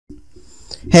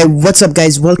Hey, what's up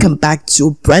guys, welcome back to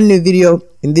a brand new video.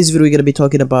 In this video we're going to be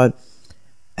talking about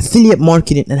affiliate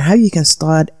marketing and how you can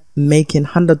start making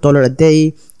 $100 a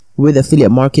day with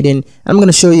affiliate marketing. I'm going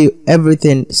to show you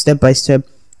everything step by step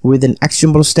with an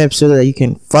actionable step so that you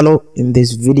can follow in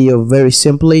this video very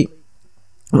simply.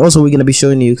 And also we're going to be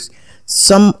showing you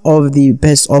some of the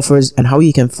best offers and how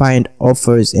you can find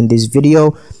offers in this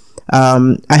video.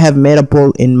 I have made a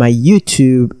poll in my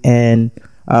YouTube, and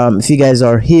if you guys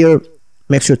are here,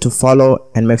 make sure to follow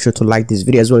and make sure to like this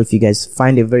video as well if you guys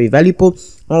find it very valuable.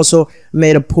 Also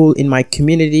made a poll in my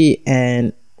community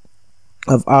and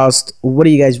I've asked what do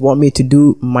you guys want me to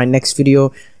do my next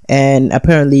video, and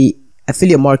apparently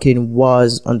affiliate marketing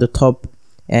was on the top,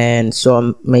 and so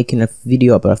I'm making a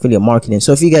video about affiliate marketing.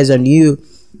 So if you guys are new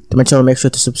to my channel, make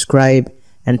sure to subscribe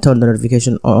and turn the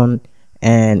notification on,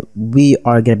 and we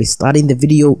are going to be starting the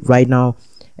video right now.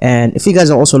 And if you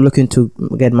guys are also looking to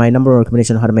get my number one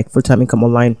recommendation on how to make full-time income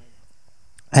online,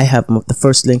 I have the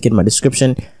first link in my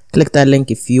description. Click that link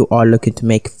if you are looking to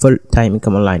make full-time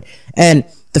income online. And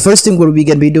the first thing what we're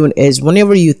going to be doing is,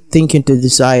 whenever you're thinking to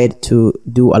decide to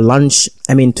do a launch,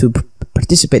 to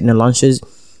participate in the launches,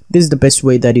 this is the best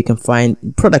way that you can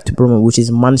find product to promote, which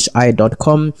is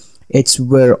muncheye.com. It's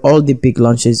where all the big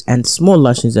launches and small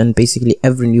launches and basically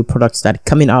every new product that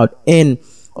coming out in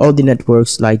all the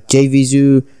networks like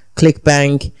JVZoo,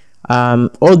 ClickBank,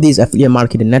 all these affiliate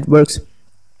marketing networks.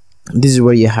 This is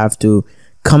where you have to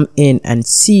come in and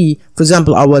see. For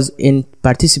example, I was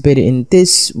participating in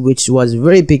this, which was a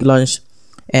very big launch,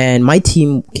 and my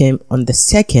team came on the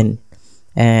second,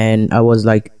 and I was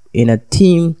like in a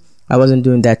team. I wasn't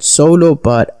doing that solo,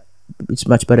 but it's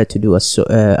much better to do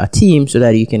a team so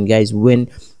that you can guys win.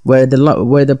 Where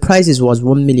the prizes was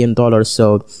 $1 million.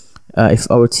 So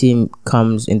if our team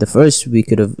comes in the first, we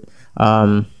could have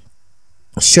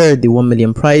shared the 1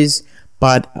 million prize,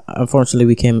 but unfortunately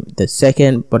we came the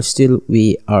second, but still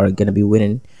we are gonna be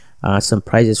winning some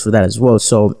prizes for that as well,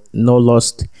 so no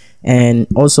lost. And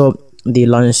also the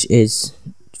launch is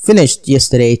finished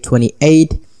yesterday,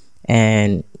 28,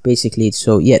 and basically,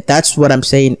 so yeah, that's what I'm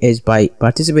saying is by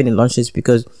participating in launches,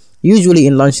 because usually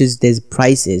in launches there's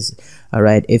prizes. All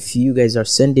right, if you guys are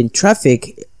sending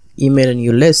traffic, emailing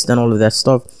your list and all of that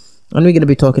stuff, and we're going to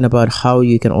be talking about how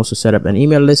you can also set up an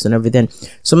email list and everything.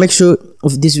 So make sure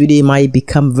if this video might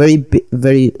become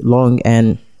very long,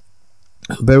 and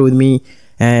bear with me,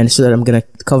 and so that I'm going to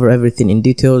cover everything in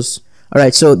details. All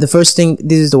right, so the first thing,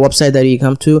 this is the website that you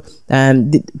come to,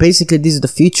 and basically this is the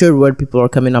feature where people are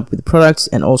coming up with products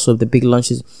and also the big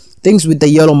launches. Things with the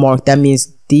yellow mark, that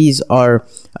means these are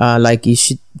like you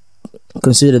should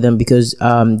consider them, because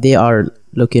they are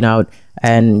looking out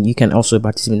and you can also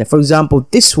participate. For example,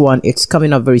 this one, it's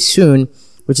coming up very soon,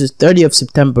 which is 30th of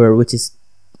September, which is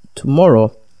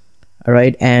tomorrow. All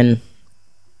right, and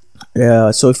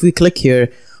so if we click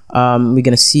here, we're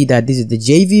gonna see that this is the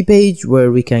JV page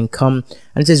where we can come,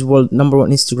 and it says world #1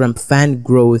 Instagram fan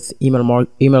growth,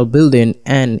 email building,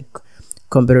 and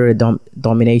competitor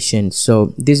domination.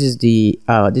 So this is the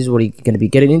this is what you're gonna be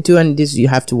getting into, and this you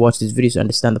have to watch this video to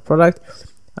understand the product.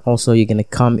 Also, you're gonna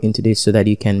come into this so that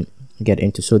you can get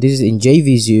into. So this is in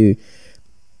JVZoo,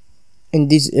 in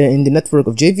this in the network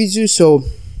of JVZoo. So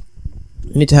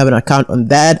you need to have an account on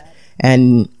that,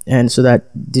 and so that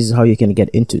this is how you can get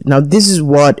into. Now this is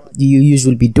what you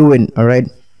usually be doing. All right,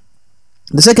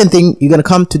 the second thing, you're gonna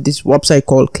come to this website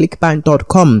called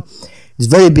clickbank.com. It's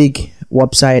very big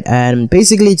website, and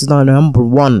basically it's the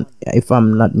 #1 if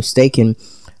I'm not mistaken.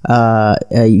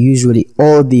 Usually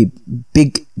all the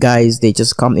big guys, they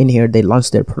just come in here, they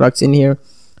launch their products in here,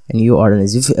 and you are an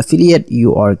affiliate,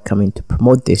 you are coming to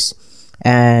promote this.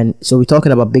 And so we're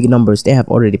talking about big numbers. They have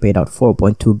already paid out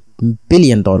 $4.2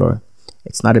 billion.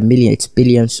 It's not a million, it's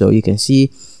billion. So you can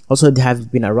see also they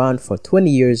have been around for 20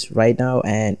 years right now,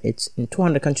 and it's in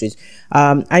 200 countries.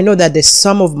 I know that there's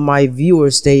some of my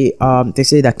viewers, they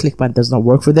say that ClickBank does not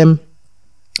work for them.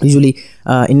 Usually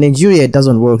in Nigeria it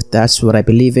doesn't work. That's what I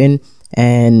believe in.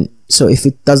 And so if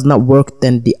it does not work,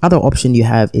 then the other option you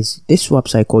have is this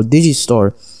website called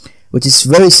Digistore, which is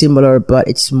very similar, but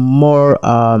it's more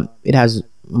it has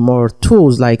more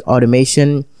tools like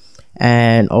automation,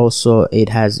 and also it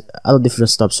has other different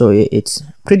stuff. So it's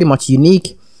pretty much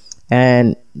unique,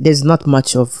 and there's not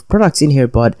much of products in here,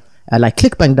 but like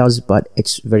ClickBank does, but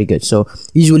it's very good. So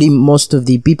usually most of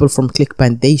the people from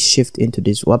ClickBank, they shift into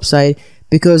this website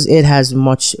because it has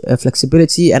much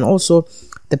flexibility, and also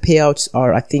the payouts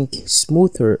are, I think,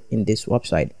 smoother in this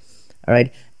website. All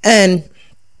right, and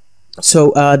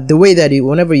so the way that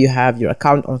whenever you have your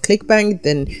account on ClickBank,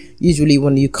 then usually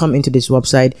when you come into this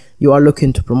website, you are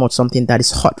looking to promote something that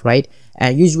is hot, right?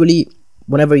 And usually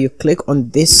whenever you click on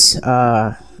this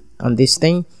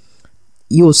thing,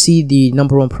 you will see the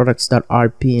number one products that are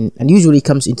being, and usually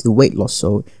comes into the weight loss.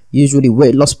 So usually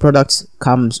weight loss products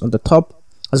comes on the top,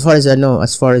 as far as I know,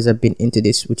 as far as I've been into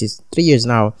this, which is 3 years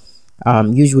now.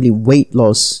 Usually weight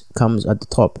loss comes at the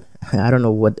top. I don't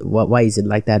know why is it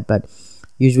like that, but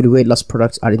usually weight loss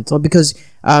products are in the top, because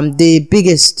the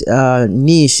biggest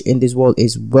niche in this world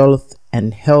is wealth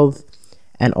and health,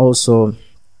 and also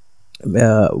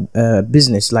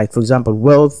business. Like, for example,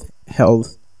 wealth,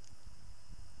 health.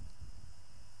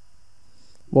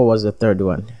 What was the third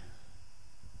one?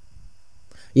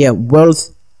 Yeah,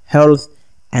 wealth, health,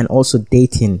 and also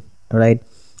dating. All right,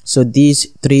 so these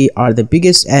three are the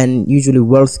biggest, and usually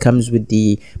wealth comes with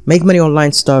the make money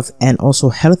online stuff, and also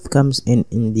health comes in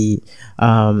the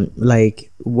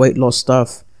like weight loss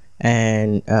stuff,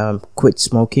 and quit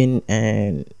smoking,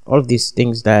 and all of these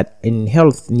things that in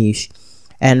health niche.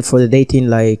 And for the dating,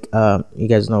 like you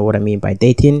guys know what I mean by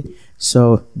dating.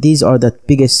 So these are the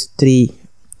biggest three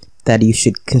that you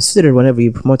should consider whenever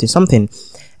you're promoting something.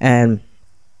 And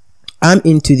I'm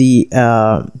into the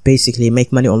basically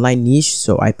make money online niche,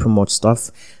 so I promote stuff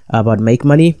about make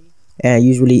money.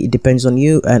 Usually it depends on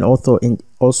you, and also in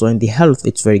the health,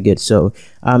 it's very good. So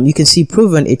you can see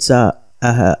proven it's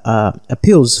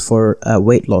pills for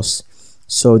weight loss.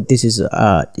 So this is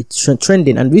it's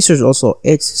trending, and research also,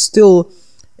 it's still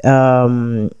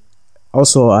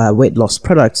also weight loss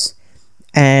products.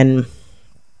 And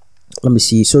let me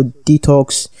see, so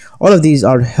detox, all of these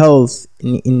are health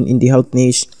in the health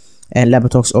niche, and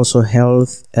Labotox also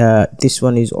health. This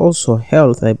one is also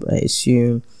health, I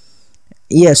assume.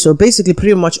 Yeah, so basically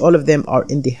pretty much all of them are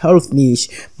in the health niche.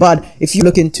 But if you're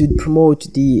looking to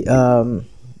promote the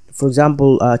for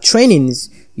example trainings,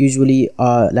 usually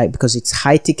like, because it's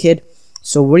high ticket,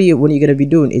 so what you're gonna be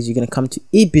doing is you're gonna come to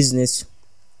e-business.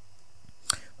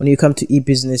 When you come to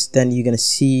e-business, then you're gonna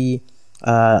see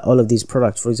all of these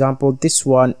products. For example, this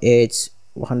one, it's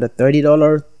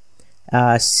 $130.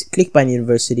 ClickBank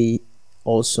University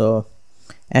also,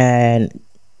 and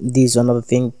these another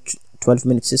thing,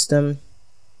 12-minute system.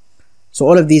 So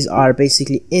all of these are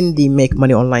basically in the make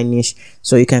money online niche,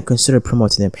 so you can consider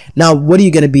promoting them. Now, what are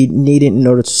you going to be needing in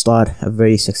order to start a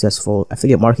very successful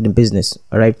affiliate marketing business?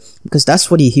 All right, because that's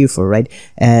what you're here for, right?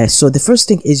 So the first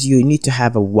thing is you need to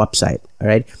have a website. All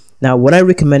right, now what I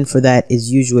recommend for that is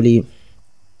usually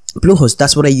Bluehost.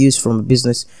 That's what I use from a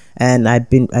business, and I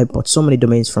bought so many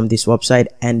domains from this website.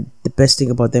 And the best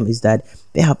thing about them is that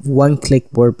they have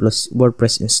one-click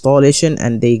WordPress installation,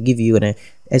 and they give you an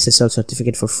SSL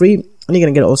certificate for free, and you're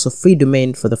gonna get also free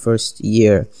domain for the first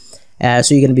year.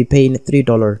 So you're gonna be paying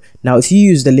 $3. Now, if you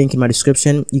use the link in my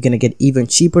description, you're gonna get even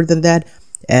cheaper than that,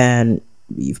 and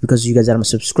because you guys are my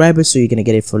subscribers, so you're gonna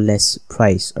get it for less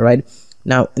price. All right.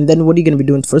 Now, and then what you're gonna be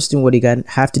doing, first thing what you're gonna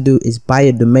have to do is buy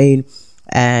a domain.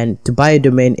 And to buy a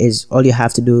domain is all you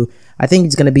have to do. I think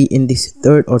it's gonna be in this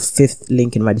third or fifth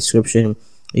link in my description.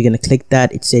 You're gonna click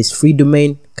that, it says free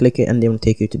domain, click it, and they will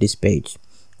take you to this page.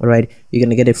 All right, you're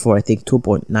gonna get it for, I think,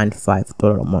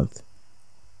 $2.95 a month.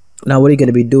 Now what you're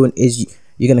gonna be doing is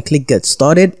you're gonna click get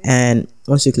started, and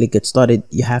once you click get started,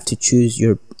 you have to choose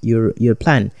your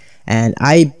plan. And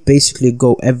I basically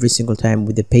go every single time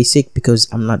with the basic, because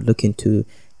I'm not looking to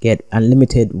get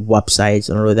unlimited websites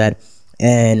and all of that.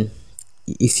 And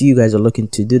if you guys are looking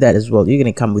to do that as well, you're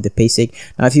gonna come with the basic.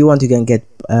 Now if you want, you can get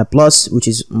plus, which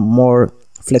is more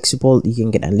flexible. You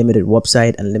can get unlimited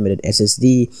website, unlimited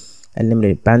SSD,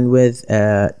 unlimited bandwidth.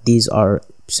 These are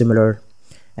similar,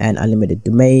 and unlimited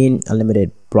domain,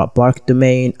 unlimited bark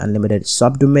domain, unlimited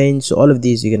subdomain. So all of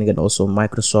these you're gonna get also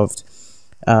Microsoft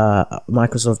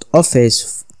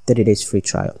Office 30 days free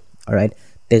trial. All right,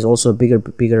 there's also a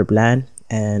bigger plan,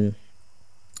 and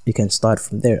you can start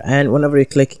from there. And whenever you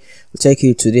click, it'll take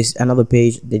you to this another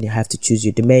page. Then you have to choose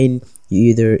your domain. You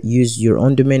either use your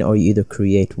own domain, or you either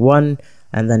create one,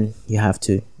 and then you have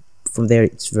to, from there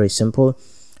it's very simple.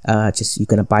 Just you're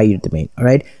gonna buy your domain. All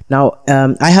right, now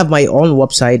I have my own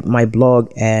website, my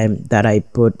blog, and that I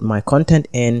put my content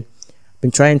in. Been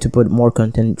trying to put more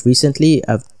content recently.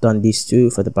 I've done these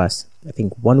two for the past, I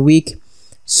think, 1 week.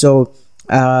 So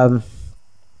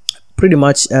pretty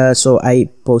much so I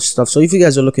post stuff. So if you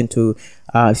guys are looking to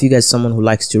if you guys are someone who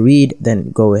likes to read,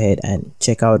 then go ahead and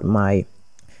check out my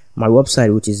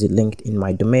website, which is linked in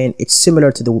my domain. It's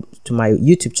similar to my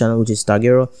YouTube channel, which is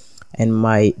Tageero, and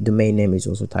my domain name is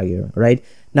also Tageero. Right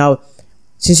now,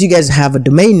 since you guys have a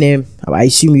domain name, I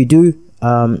assume you do,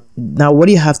 now what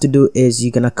you have to do is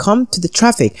you're gonna come to the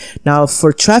traffic. Now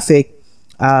for traffic,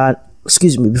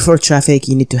 excuse me, before traffic,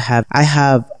 you need to have, I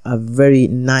have a very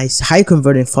nice high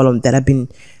converting funnel that I've been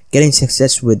getting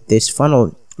success with this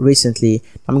funnel. recently.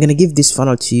 I'm gonna give this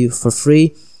funnel to you for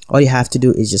free. All you have to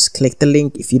do is just click the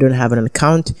link. If you don't have an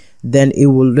account, then it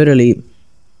will literally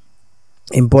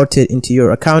import it into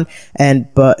your account, and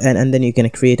then you're gonna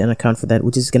create an account for that,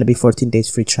 which is gonna be 14 days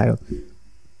free trial.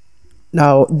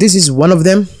 Now this is one of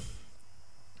them.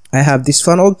 I have this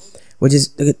funnel, which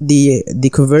is the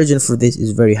conversion for this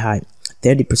is very high,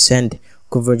 30%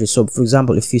 conversion. So for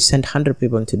example, if you send 100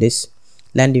 people into this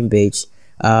landing page,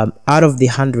 out of the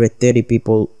 130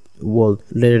 people will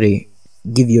literally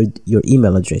give your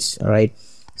email address. All right,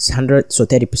 it's 100, so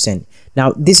 30%.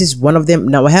 Now this is one of them.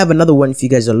 Now I have another one if you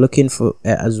guys are looking for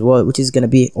as well, which is gonna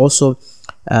be also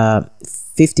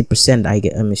 50%.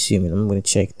 I'm assuming. I'm gonna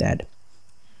check that.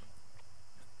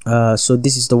 So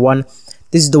this is the one.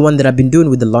 This is the one that I've been doing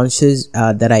with the launches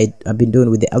that I've been doing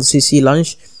with the LCC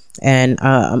launch, and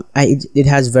it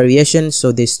has variation.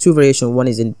 So there's two variations. One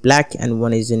is in black and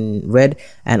one is in red,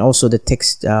 and also the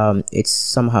text. It's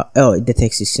somehow the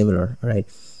text is similar, right?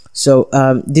 So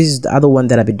this is the other one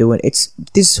that I've been doing.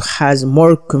 This has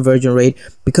more conversion rate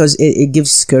because it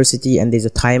gives scarcity and there's a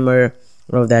timer,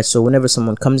 all of that. So whenever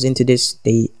someone comes into this,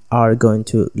 they are going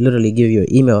to literally give you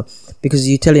an email, because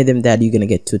you're telling them that you're gonna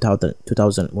get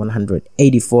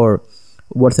 2,184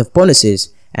 worth of bonuses,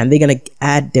 and they're gonna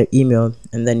add their email,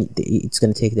 and then it's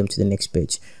gonna take them to the next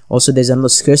page. Also, there's another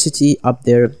scarcity up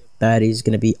there that is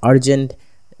gonna be urgent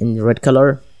in red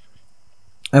color.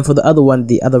 And for the other one,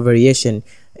 the other variation,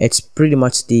 it's pretty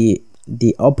much the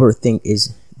upper thing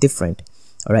is different.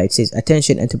 All right, it says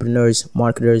attention entrepreneurs,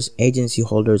 marketers, agency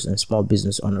holders, and small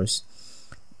business owners,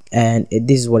 and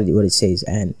this is what it says.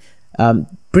 And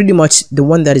pretty much the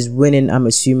one that is winning, I'm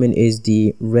assuming, is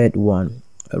the red one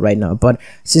right now. But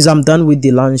since I'm done with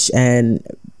the launch and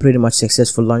pretty much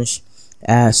successful launch,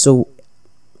 so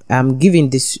I'm giving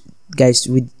this guys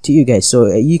to you guys, so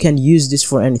you can use this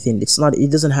for anything.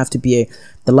 It doesn't have to be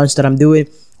the launch that I'm doing.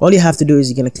 All you have to do is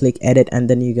you're gonna click edit, and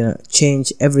then you're gonna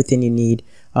change everything you need,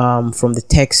 from the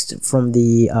text, from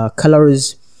the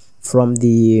colors, from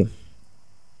the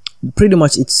pretty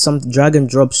much it's some drag and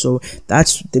drop. So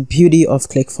that's the beauty of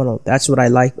ClickFunnels. That's what I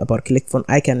like about ClickFunnels.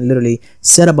 I can literally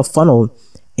set up a funnel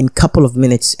in a couple of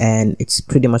minutes and it's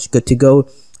pretty much good to go.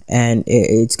 And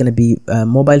it's going to be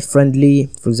mobile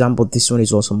friendly. For example, this one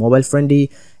is also mobile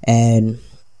friendly and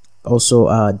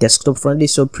also desktop friendly.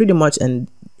 So pretty much, and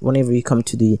whenever you come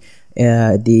to the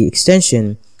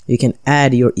extension, you can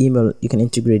add your email, you can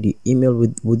integrate the email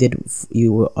with it,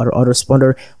 your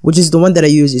autoresponder, which is the one that I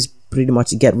use. Is pretty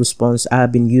much GetResponse.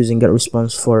 I've been using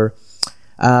GetResponse for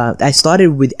I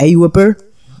started with Aweber.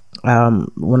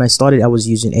 When I started, I was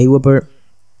using Aweber,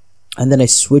 and then I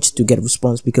switched to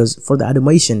GetResponse because for the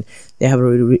automation, they have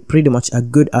pretty much a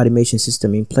good automation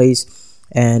system in place,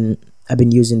 and I've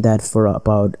been using that for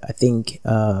about I think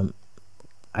 5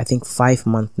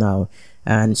 months now,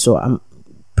 and so I'm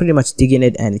pretty much digging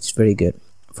it, and it's very good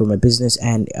for my business,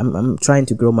 and I'm trying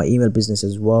to grow my email business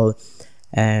as well.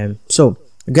 So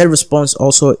GetResponse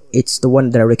also, it's the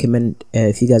one that I recommend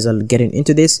if you guys are getting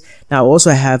into this. Now also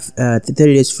I have the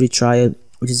 30 days free trial,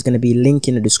 which is going to be linked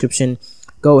in the description.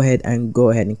 Go ahead and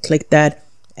click that,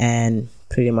 and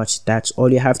pretty much that's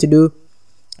all you have to do.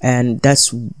 And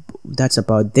that's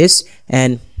about this.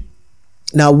 And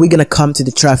now we're gonna come to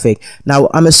the traffic. Now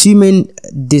I'm assuming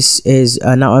this is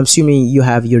I'm assuming you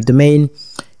have your domain,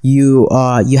 you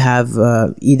have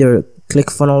either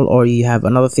ClickFunnels or you have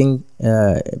another thing,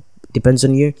 depends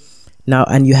on you. Now,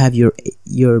 and you have your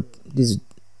this.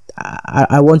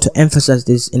 I want to emphasize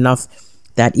this enough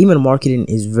that email marketing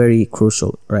is very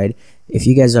crucial, right? If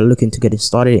you guys are looking to get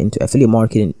started into affiliate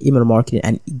marketing, email marketing,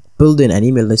 and building an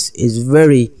email list is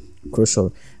very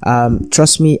crucial.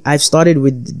 Trust me, I've started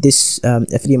with this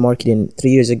affiliate marketing 3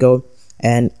 years ago,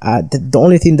 and the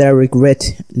only thing that I regret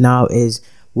now is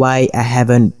why I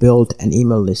haven't built an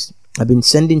email list. I've been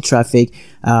sending traffic.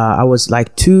 This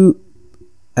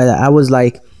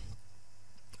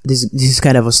is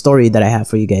kind of a story that I have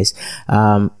for you guys.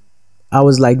 I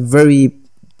was like very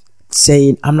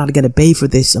saying, I'm not gonna pay for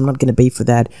this, I'm not gonna pay for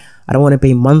that, I don't want to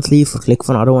pay monthly for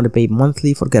ClickFunnels, I don't want to pay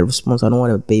monthly for GetResponse, I don't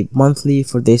want to pay monthly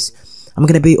for this, I'm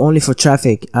gonna pay only for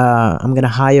traffic. I'm gonna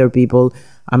hire people,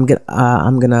 I'm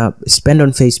gonna spend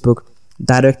on Facebook,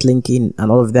 direct linking, and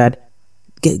all of that.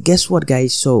 Guess what,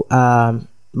 guys? So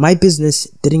my business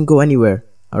didn't go anywhere.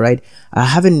 All right, I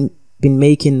haven't been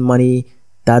making money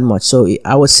that much. So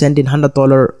I was sending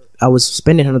 $100, I was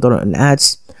spending $100 on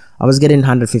ads, I was getting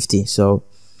 150. So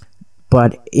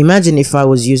but imagine if I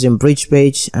was using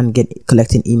BridgePage and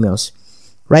collecting emails.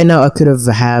 Right now I could have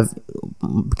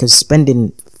because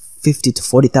spending $50,000 to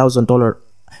 $40,000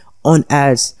 on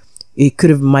ads, it could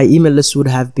have, my email list would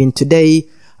have been today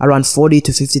around 40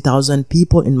 to 50,000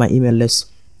 people in my email list.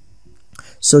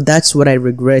 So that's what I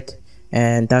regret,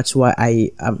 and that's why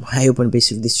I opened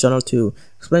basically this channel, to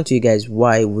explain to you guys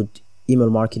why would email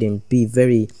marketing be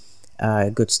very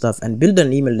good stuff, and build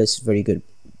an email list is very good.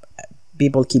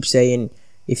 People keep saying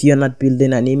if you're not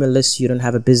building an email list, you don't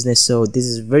have a business. So this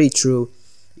is very true.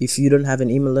 If you don't have an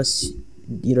email list,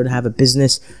 you don't have a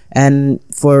business. And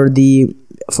for the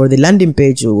landing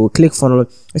page or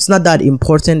ClickFunnels, it's not that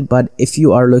important, but if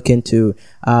you are looking to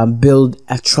build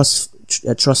a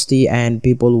trusty, and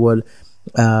people will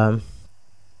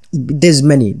there's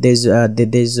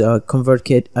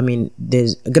ConvertKit. I mean,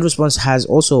 there's GetResponse has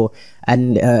also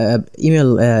an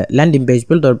email landing page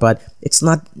builder, but it's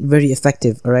not very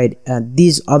effective. All right,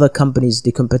 these other companies,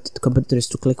 the competitors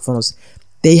to ClickFunnels,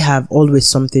 they have always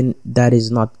something that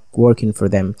is not working for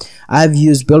them. I've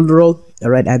used Builderall. All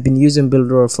right, I've been using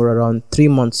Builderall for around 3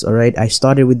 months. All right, I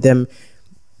started with them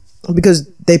because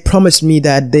they promised me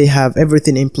that they have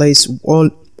everything in place,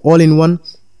 all in one,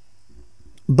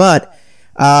 but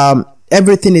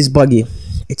everything is buggy.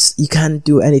 You can't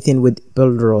do anything with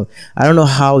Builderall. I don't know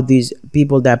how these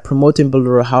people that promoting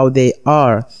Builderall, how they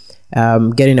are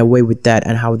getting away with that,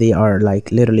 and how they are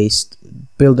like literally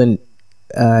building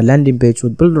landing page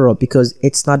with Builderall, because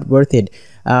it's not worth it.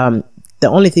 The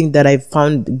only thing that I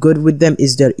found good with them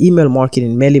is their email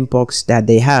marketing mailing box that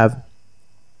they have.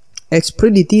 It's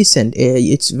pretty decent.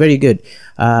 It's very good.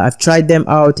 I've tried them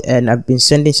out, and I've been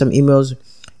sending some emails.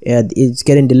 It's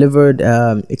getting delivered.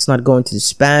 It's not going to the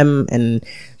spam, and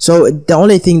so the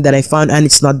only thing that I found, and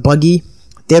it's not buggy,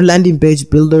 their landing page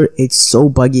builder, it's so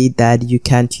buggy that you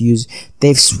can't use.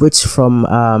 They've switched from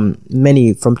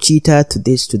from Cheetah to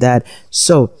this to that.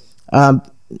 So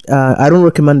I don't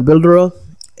recommend Builderall,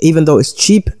 even though it's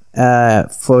cheap.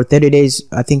 For 30 days,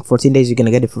 I think 14 days, you're gonna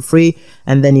get it for free,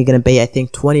 and then you're gonna pay, I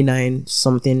think, 29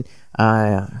 something.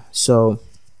 So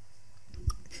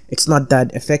it's not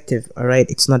that effective. All right,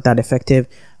 it's not that effective.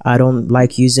 I don't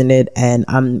like using it, and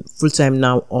I'm full-time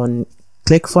now on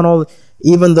ClickFunnels,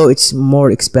 even though it's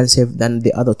more expensive than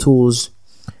the other tools,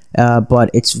 but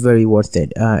it's very worth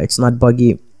it. It's not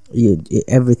buggy.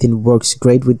 Everything works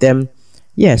great with them.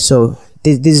 Yeah, so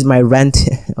this is my rant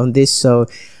on this. So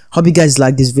hope you guys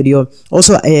like this video.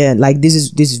 Also, like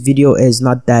this video is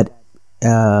not that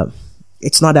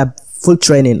it's not a full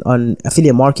training on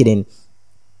affiliate marketing,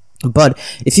 but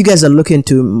if you guys are looking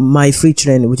to my free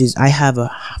training, which is, I have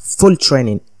a full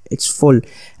training, it's full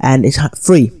and it's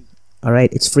free. All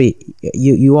right, it's free.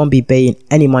 You won't be paying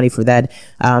any money for that.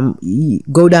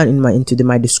 Go down into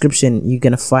my description. You're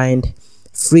gonna find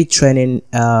free training,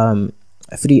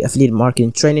 free affiliate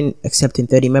marketing training, accepting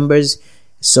 30 members.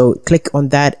 So click on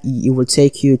that. It will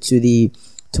take you to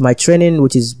my training,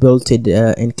 which is built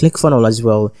in ClickFunnels as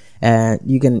well, and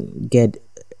you can get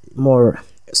more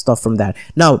stuff from that.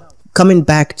 Now, coming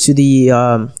back to the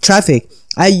traffic,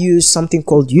 I use something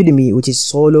called Udemy, which is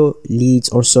solo leads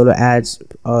or solo ads.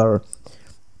 Or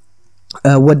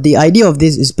what the idea of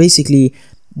this is, basically,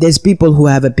 there's people who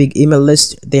have a big email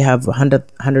list. They have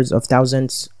hundreds of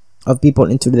thousands of people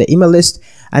into the email list,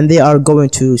 and they are going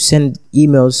to send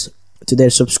emails to their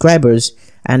subscribers,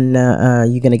 and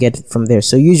you're gonna get it from there.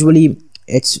 So usually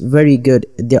it's very good.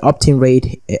 The opt-in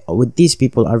rate with these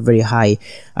people are very high.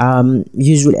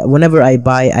 Usually whenever I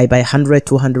buy 100,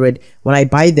 200, when I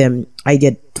buy them, I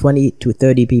get 20 to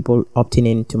 30 people opting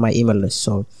in to my email list.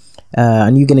 So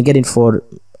and you're gonna get it for,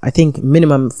 I think,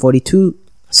 minimum 42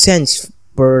 cents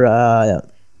per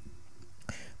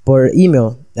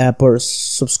email, per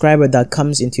subscriber that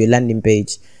comes into your landing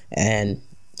page. And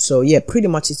so yeah, pretty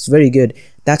much it's very good.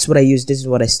 That's what I use. This is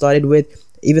what I started with.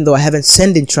 Even though I haven't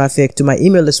sent in traffic to my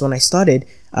email list when I started,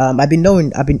 I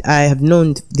have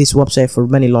known this website for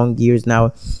many long years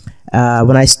now.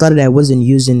 When I started, I wasn't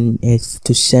using it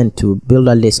to build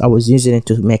a list. I was using it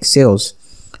to make sales,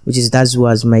 that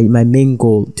was my main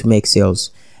goal, to make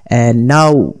sales. And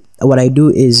now what I do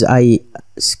is I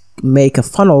make a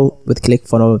funnel with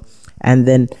ClickFunnels, and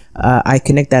then I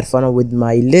connect that funnel with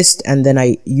my list, and then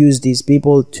I use these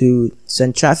people to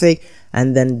send traffic,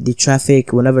 and then the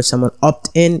traffic, whenever someone opt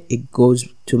in, it goes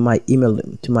to my email,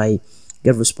 to my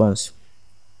GetResponse,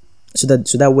 so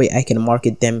that way I can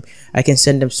market them. I can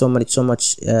send them so much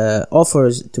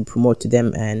offers to promote to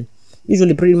them, and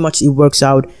usually pretty much it works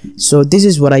out. So this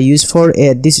is what I use for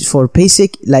this is for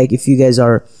basic. Like, if you guys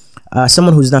are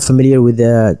someone who's not familiar with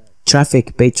the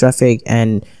paid traffic,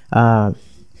 and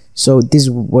so this is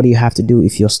what you have to do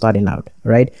if you're starting out.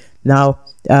 Right now,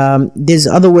 there's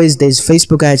other ways. There's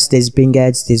Facebook ads, there's Bing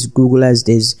ads, there's Google ads,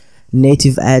 there's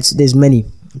native ads, there's many.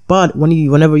 but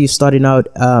whenever you're starting out,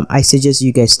 I suggest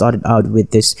you guys started out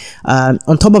with this.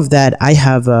 On top of that, I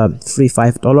have a free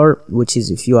 $5, which is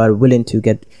if you are willing to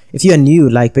get, if you are new,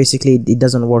 like basically it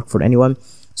doesn't work for anyone.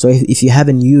 So if you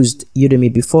haven't used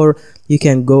Udemy before, you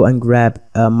can go and grab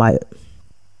my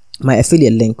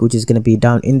affiliate link, which is going to be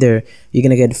down in there. You're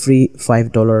going to get free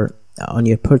 $5 on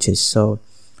your purchase. So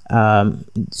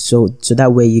so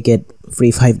that way you get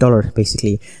free $5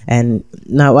 basically. And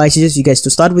now I suggest you guys to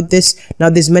start with this. Now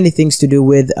there's many things to do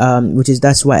with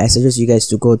that's why I suggest you guys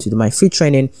to go to my free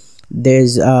training.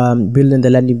 There's building the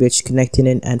landing page, connecting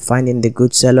it, and finding the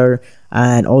good seller,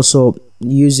 and also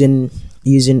using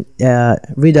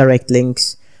redirect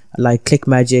links like Click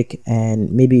Magic,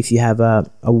 and maybe if you have a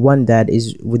one that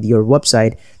is with your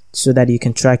website, so that you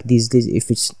can track these if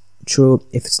it's true,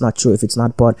 if it's not true, if it's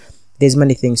not bought. There's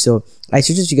many things. So I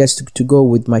suggest you guys to go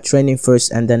with my training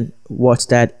first, and then watch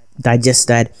that, digest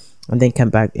that, and then come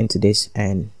back into this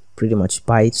and pretty much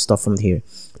buy stuff from here.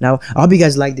 Now I hope you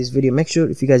guys like this video. Make sure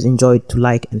if you guys enjoyed to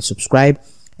like and subscribe,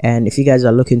 and if you guys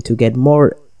are looking to get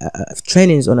more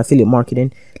trainings on affiliate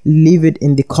marketing, leave it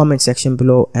in the comment section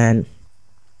below, and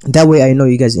that way I know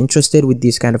you guys are interested with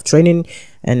this kind of training,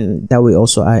 and that way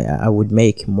also I would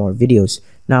make more videos.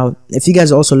 Now if you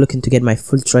guys are also looking to get my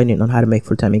full training on how to make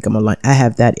full-time income online, I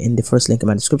have that in the first link in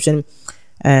my description.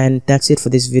 And that's it for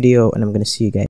this video, and I'm gonna see you guys.